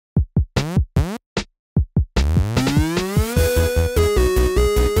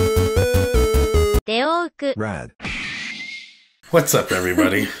トーク Rad. What's up,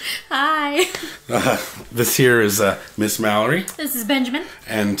 everybody? Hi. This here is Miss Mallory, This is Benjamin.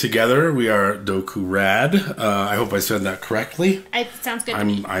 and together we are Doku Rad. I hope I said that correctly. It sounds good to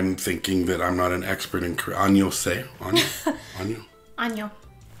me. I'm thinking that I'm not an expert in Anyo say. Anyo? Anyo.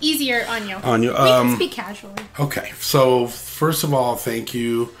 Easier Anyo. Anyo. We can speak casually. Okay, so first of all, thank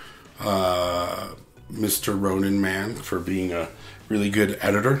you, Mr. Ronin Man, for being a really good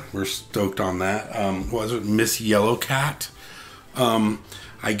editor. We're stoked on that. What was it? Miss Yellow Cat?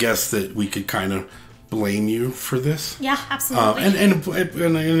 I guess that we could kind of blame you for this. Yeah, absolutely. And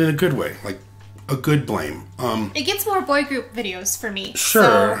in a good way, like a good blame. It gets more boy group videos for me. Sure,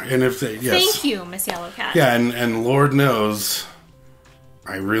 So and if they, yes. thank you, Miss Yellow Cat. Yeah, and Lord knows,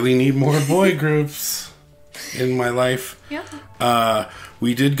 I really need more boy groups in my life. Yeah.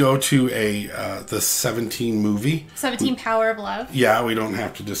 We did go to the 17 movie. 17 Power of Love. Yeah, we don't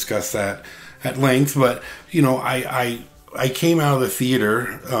have to discuss that at length, but you know, I came out of the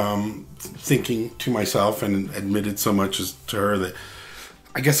theater thinking to myself, and admitted so much as to her, that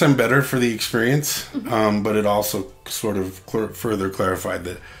I guess I'm better for the experience, but it also sort of further clarified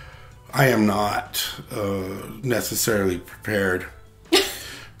that I am not necessarily prepared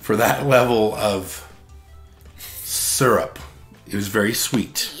for that level of syrup. It was very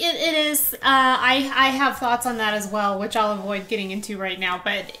sweet. It is. I have thoughts on that as well, which I'll avoid getting into right now.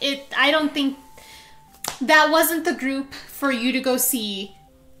 But I don't think that wasn't the group for you to go see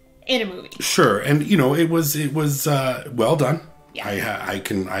in a movie. Sure, and you know, it was well done. Yeah. I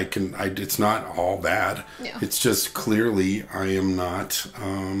can. It's not all bad. Yeah. It's just clearly I am not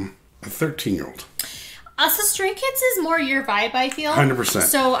a 13-year-old. So Stray Kids is more your vibe, I feel. 100%.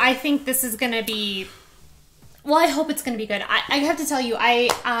 So I think this is going to be... Well, I hope it's going to be good. I have to tell you,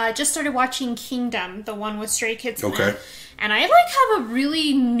 I just started watching Kingdom, the one with Stray Kids in Okay. it. And I, have a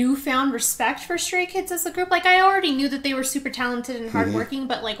really newfound respect for Stray Kids as a group. Like, I already knew that they were super talented and hardworking,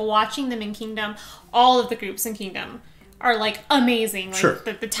 but, watching them in Kingdom, all of the groups in Kingdom are, amazing. Like, Sure.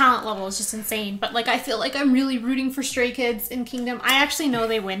 The talent level is just insane. But, I feel like I'm really rooting for Stray Kids in Kingdom. I actually know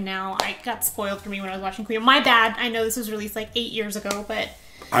they win now. I got spoiled for me when I was watching Kingdom. My bad. I know this was released, 8 years ago, but...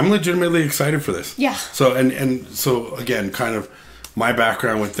 I'm legitimately excited for this. Yeah. So and so again, kind of my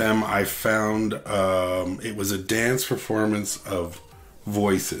background with them, I found it was a dance performance of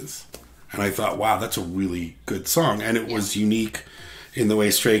voices, and I thought, wow, that's a really good song, and it was unique in the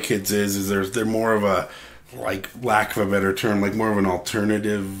way Stray Kids is they're more of a, lack of a better term, more of an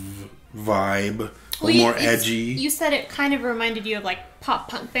alternative vibe, more edgy. You said it kind of reminded you of pop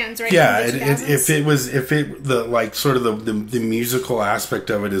punk bands, right? Yeah, In the 2000s? the musical aspect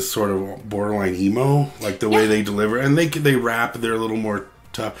of it is sort of borderline emo, the way they deliver, and they rap, they're a little more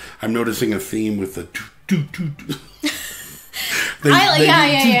tough. I'm noticing a theme with the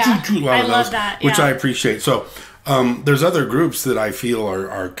I love that, which yeah. I appreciate. So there's other groups that I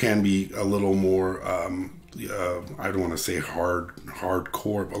feel can be a little more I don't want to say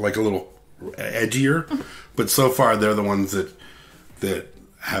hardcore, but a little edgier. But so far they're the ones that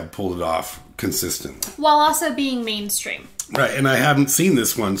have pulled it off consistently. While also being mainstream. Right, and I haven't seen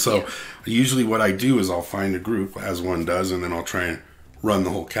this one, so usually what I do is I'll find a group, as one does, and then I'll try and run the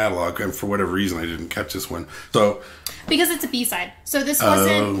whole catalog, and for whatever reason I didn't catch this one. So because it's a B-side. So this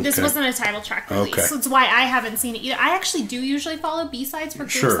wasn't a title track release. Okay. So that's why I haven't seen it either. I actually do usually follow B-sides for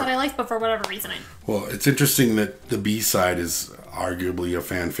groups that I like, but for whatever reason Well, it's interesting that the B-side is arguably a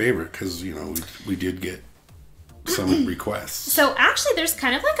fan favorite, because, we did get some requests. So actually there's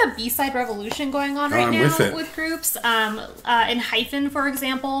kind of a B-side revolution going on right now with groups. In Hyphen, for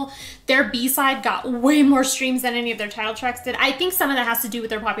example, their B-side got way more streams than any of their title tracks did. I think some of that has to do with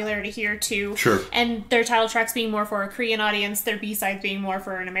their popularity here too. Sure. And their title tracks being more for a Korean audience, their B-sides being more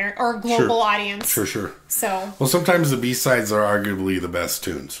for an American or global audience. Sure. So well, sometimes the B-sides are arguably the best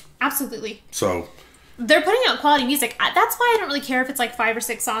tunes. Absolutely. So they're putting out quality music. That's why I don't really care if it's 5 or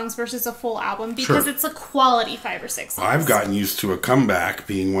 6 songs versus a full album, because it's a quality 5 or 6 songs. I've gotten used to a comeback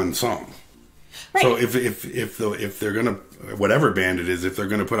being one song. Right. So if they're gonna, whatever band it is, if they're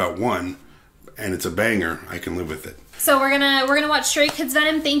gonna put out one and it's a banger, I can live with it. So we're gonna watch Stray Kids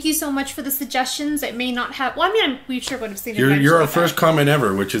Venom. Thank you so much for the suggestions. It may not have. Well, I mean, we sure would have seen it. You're our first comment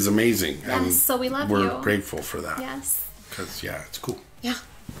ever, which is amazing. Yes, and so we love you. We're grateful for that. Yes. Because it's cool. Yeah.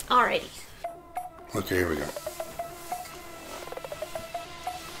 Alrighty. Okay, here we go.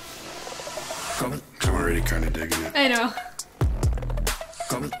 I'm already kind of digging it. I know.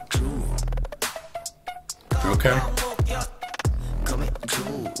 Okay.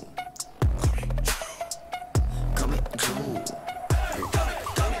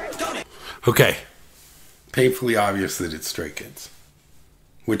 Okay. Painfully obvious that it's Stray Kids.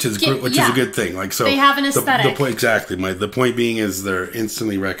 which is a good thing. Like, so they have an aesthetic. Exactly. The point being is they're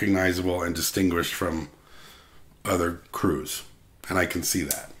instantly recognizable and distinguished from other crews, and I can see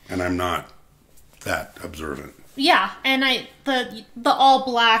that, and I'm not that observant. Yeah, and the all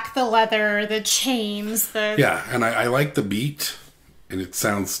black, the leather, the chains, and I like the beat, and it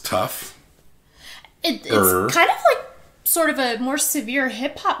sounds tough. It's kind of like sort of a more severe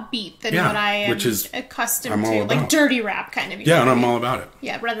hip hop beat than what I am accustomed to, like dirty rap kind of. Yeah, and I'm all about it.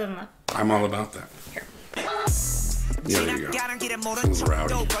 Yeah, rather than I'm all about that. Here. Yeah, there you go. Sounds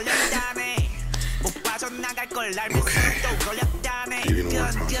rowdy. Okay. Maybe no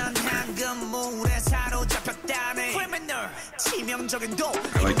more talking.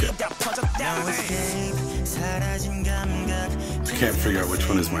 I like it. I can't figure out which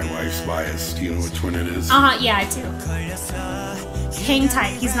one is my wife's bias. Do you know which one it is? Yeah, I do. Hang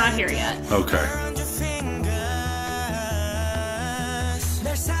tight. He's not here yet. Okay.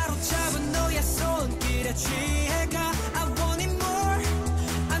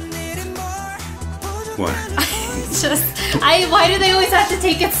 What? Why do they always have to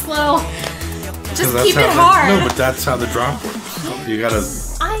take it slow? Just keep it hard. No, but that's how the drop works. You gotta.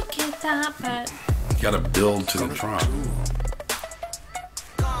 I get that, but you gotta build to the drop.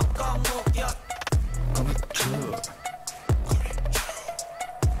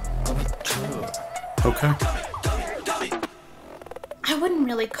 Okay. I wouldn't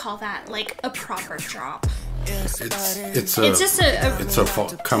really call that like a proper drop. It's a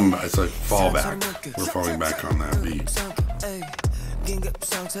fallback. We're falling back on that beat.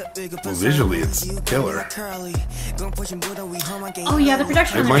 Well, visually, it's killer. Oh yeah, the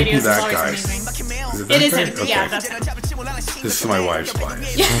production on the video is always amazing. It is him. Yeah, that's him. This is my wife's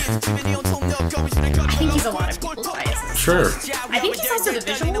bias. Yeah. I think he's a lot of people's bias. Sure. I think he's also the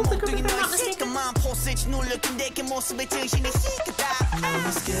visual of the group, if I'm not mistaken.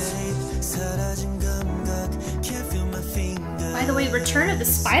 By the way, return of the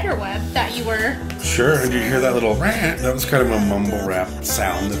spider web that you were... Sure, and you hear that little rant? That was kind of a mumble rap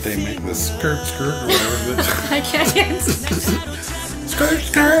sound that they make, the skirt, or whatever. I can't. Skirt.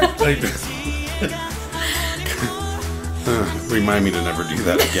 Like, remind me to never do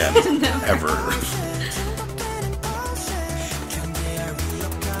that again. Ever.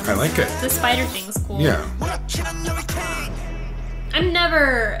 I like it. The spider thing's cool. Yeah. I'm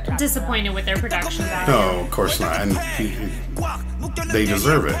never disappointed with their production value. No, of course not. And they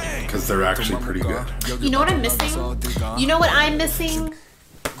deserve it because they're actually pretty good. You know what I'm missing? You know what I'm missing?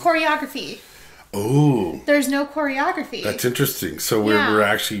 Choreography. Oh. There's no choreography. That's interesting. So we're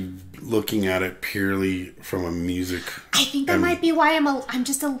actually looking at it purely from a music. I think that might be why I'm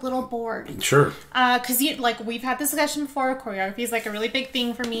just a little bored. Sure. Because we've had this discussion before. Choreography is like a really big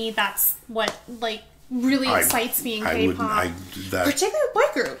thing for me. That's what really excites me in K-pop, particularly with boy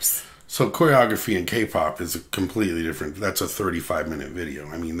groups. So choreography in K-pop is a completely different. That's a 35-minute video.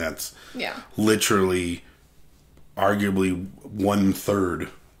 I mean, that's literally, arguably 1/3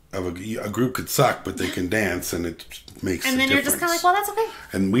 of a group could suck, but they can dance, and it makes. And then you're just kind of like, well, that's okay.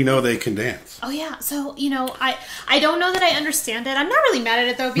 And we know they can dance. Oh yeah, so I don't know that I understand it. I'm not really mad at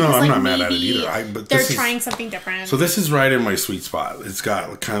it though, because I'm not mad at it either. But they're trying something different. So this is right in my sweet spot. It's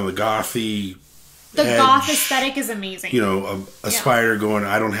got kind of the gothy. The goth aesthetic is amazing. You know, a spider going,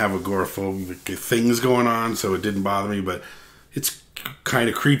 I don't have agoraphobic things going on, so it didn't bother me, but it's kind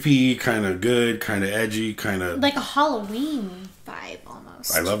of creepy, kind of good, kind of edgy, kind of... like a Halloween vibe,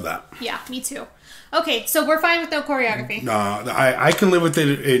 almost. I love that. Yeah, me too. Okay, so we're fine with no choreography. I can live with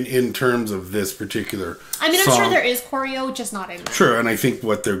it in terms of this particular I'm song. sure there is choreo, just not in there. Sure, and I think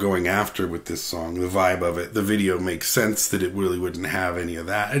what they're going after with this song, the vibe of it, the video makes sense that it really wouldn't have any of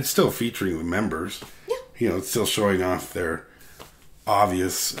that. It's still featuring the members. Yeah. You know, it's still showing off their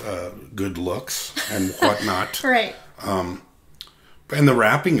obvious good looks and whatnot. Right. And the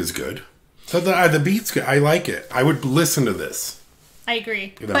rapping is good. So the beat's good. I like it. I would listen to this. I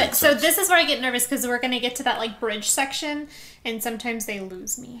agree. But so this is where I get nervous because we're going to get to that bridge section and sometimes they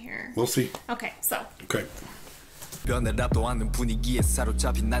lose me here. We'll see. Okay, so. Okay. They're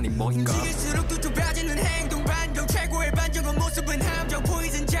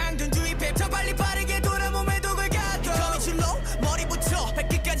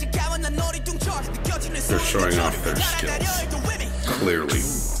showing off their skills. Clearly.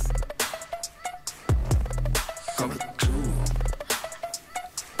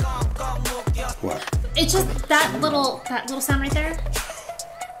 What? It's just that little sound right there.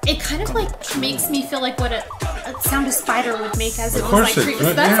 It kind of makes me feel like what a sound a spider would make as it was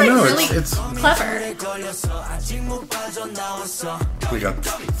creepy. That's really it's clever. We got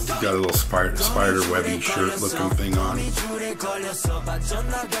got a little spider webby shirt looking thing on.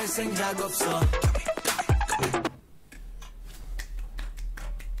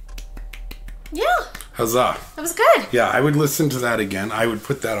 Yeah. Huzzah. That was good. Yeah, I would listen to that again. I would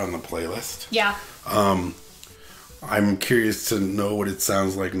put that on the playlist. Yeah. I'm curious to know what it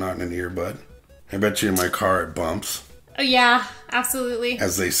sounds like not in an earbud. I bet you in my car it bumps. Oh, yeah, absolutely.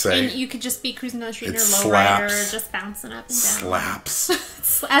 As they say. And you could just be cruising down the street in your lowrider, just bouncing up and down.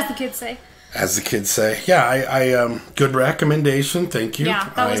 Slaps. As the kids say. As the kids say. Yeah, I good recommendation. Thank you. Yeah,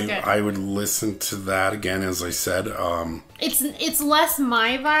 that was good. I would listen to that again, as I said. It's less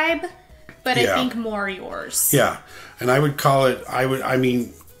my vibe, but I think more yours. Yeah, and I would call it. I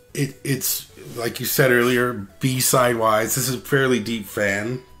mean, it's like you said earlier, B-side wise. This is fairly deep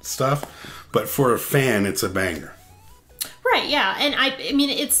fan stuff, but for a fan, it's a banger. Right. Yeah, and I mean,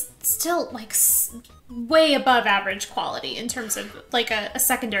 it's still like way above average quality in terms of like a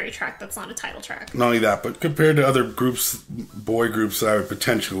secondary track that's not a title track. Not only that, but compared to other groups, boy groups that I would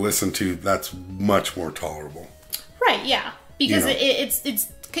potentially listen to, that's much more tolerable. Right. Yeah, because it's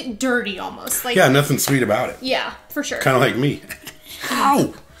dirty almost. Like nothing sweet about it. Yeah, for sure. Kind of like me.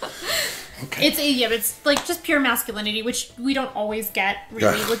 Ow. Okay. It's like just pure masculinity, which we don't always get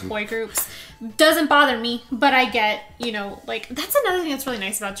really with boy groups. Doesn't bother me, but I get, like that's another thing that's really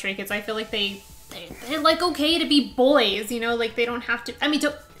nice about Stray Kids. I feel like they're like okay to be boys, like they don't have to. I mean,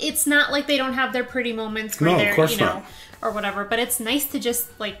 it's not like they don't have their pretty moments where they're, of course not. Or whatever. But it's nice to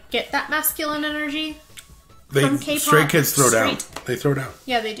just like get that masculine energy. Stray Kids throw down. They throw down.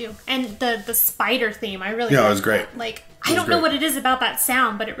 Yeah, they do. And the spider theme, I really it was great. That. Like, I don't know what it is about that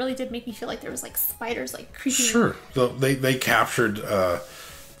sound, but it really did make me feel like there was like spiders like creeping. Sure. So they captured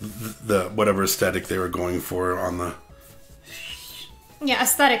the whatever aesthetic they were going for on the. Yeah,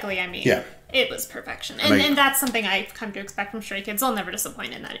 aesthetically, I mean. Yeah. It was perfection. And that's something I've come to expect from Stray Kids. They'll never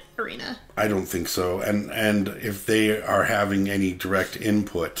disappoint in that arena. I don't think so. And if they are having any direct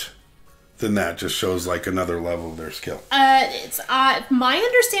input, then that just shows like another level of their skill. My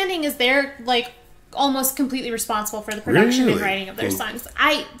understanding is they're like almost completely responsible for the production and writing of their songs.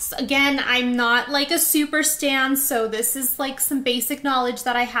 I'm not like a super stan, so this is like some basic knowledge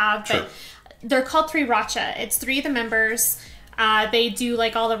that I have, but they're called Three Racha. It's three of the members. They do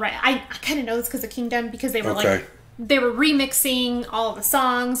like all the I kind of know this because of Kingdom, because they were like they were remixing all of the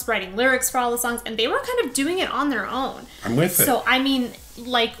songs, writing lyrics for all the songs, and they were kind of doing it on their own. I'm with it. So I mean,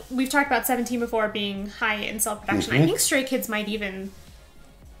 like we've talked about 17 before being high in self-production. I think Stray Kids might even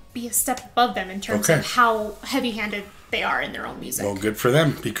be a step above them in terms of how heavy-handed they are in their own music. Well, good for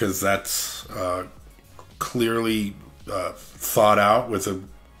them, because that's clearly thought out with a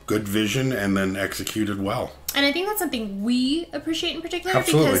good vision and then executed well. And I think that's something we appreciate in particular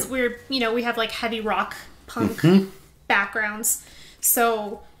because we're, we have like heavy rock, punk backgrounds.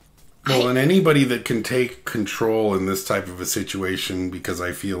 So and anybody that can take control in this type of a situation, because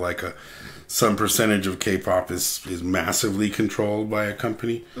I feel like some percentage of K-pop is massively controlled by a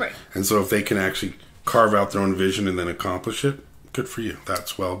company. Right. And so if they can actually carve out their own vision and then accomplish it, good for you.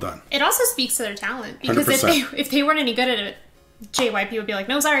 That's well done. It also speaks to their talent, because 100%. if they weren't any good at it, JYP would be like,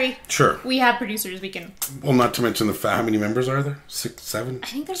 no, sorry. Sure. We have producers, we can... Well, not to mention how many members are there? 6, 7? I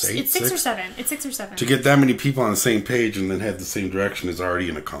think there's... It's 6 or 7. It's 6 or 7. To get that many people on the same page and then head the same direction is already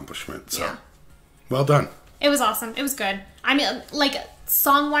an accomplishment. So, well done. It was awesome. It was good. I mean, like,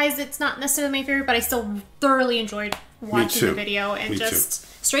 song-wise, it's not necessarily my favorite, but I still thoroughly enjoyed watching the video. And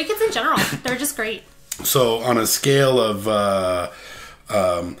just Stray Kids in general. They're just great. So, on a scale of...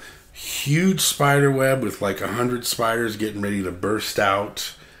 huge spider web with like 100 spiders getting ready to burst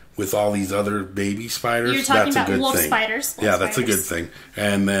out with all these other baby spiders. You're talking about wolf spiders. Yeah, that's a good thing.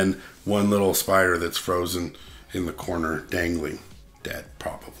 And then one little spider that's frozen in the corner, dangling, dead,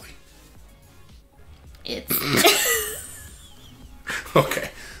 probably. It's okay.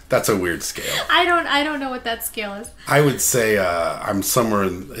 That's a weird scale. I don't know what that scale is. I would say I'm somewhere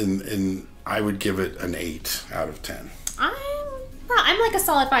in I would give it an 8 out of 10. I'm like a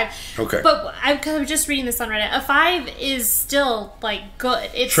solid 5. Okay. But I was just reading this on Reddit. A 5 is still, like,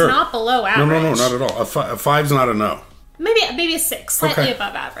 good. It's not below average. No, not at all. A 5's not a no. Maybe a 6. Slightly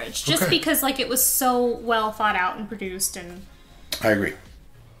above average. Just because, like, it was so well thought out and produced. And I agree.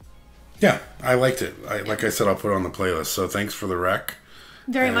 Yeah, I liked it. Like I said, I'll put it on the playlist. So thanks for the rec.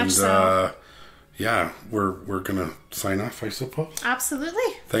 Very much so. Yeah, we're going to sign off, I suppose.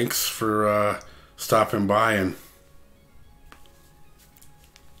 Absolutely. Thanks for stopping by and...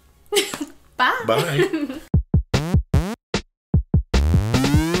 Bye. Bye.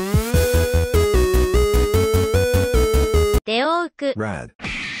 Rad.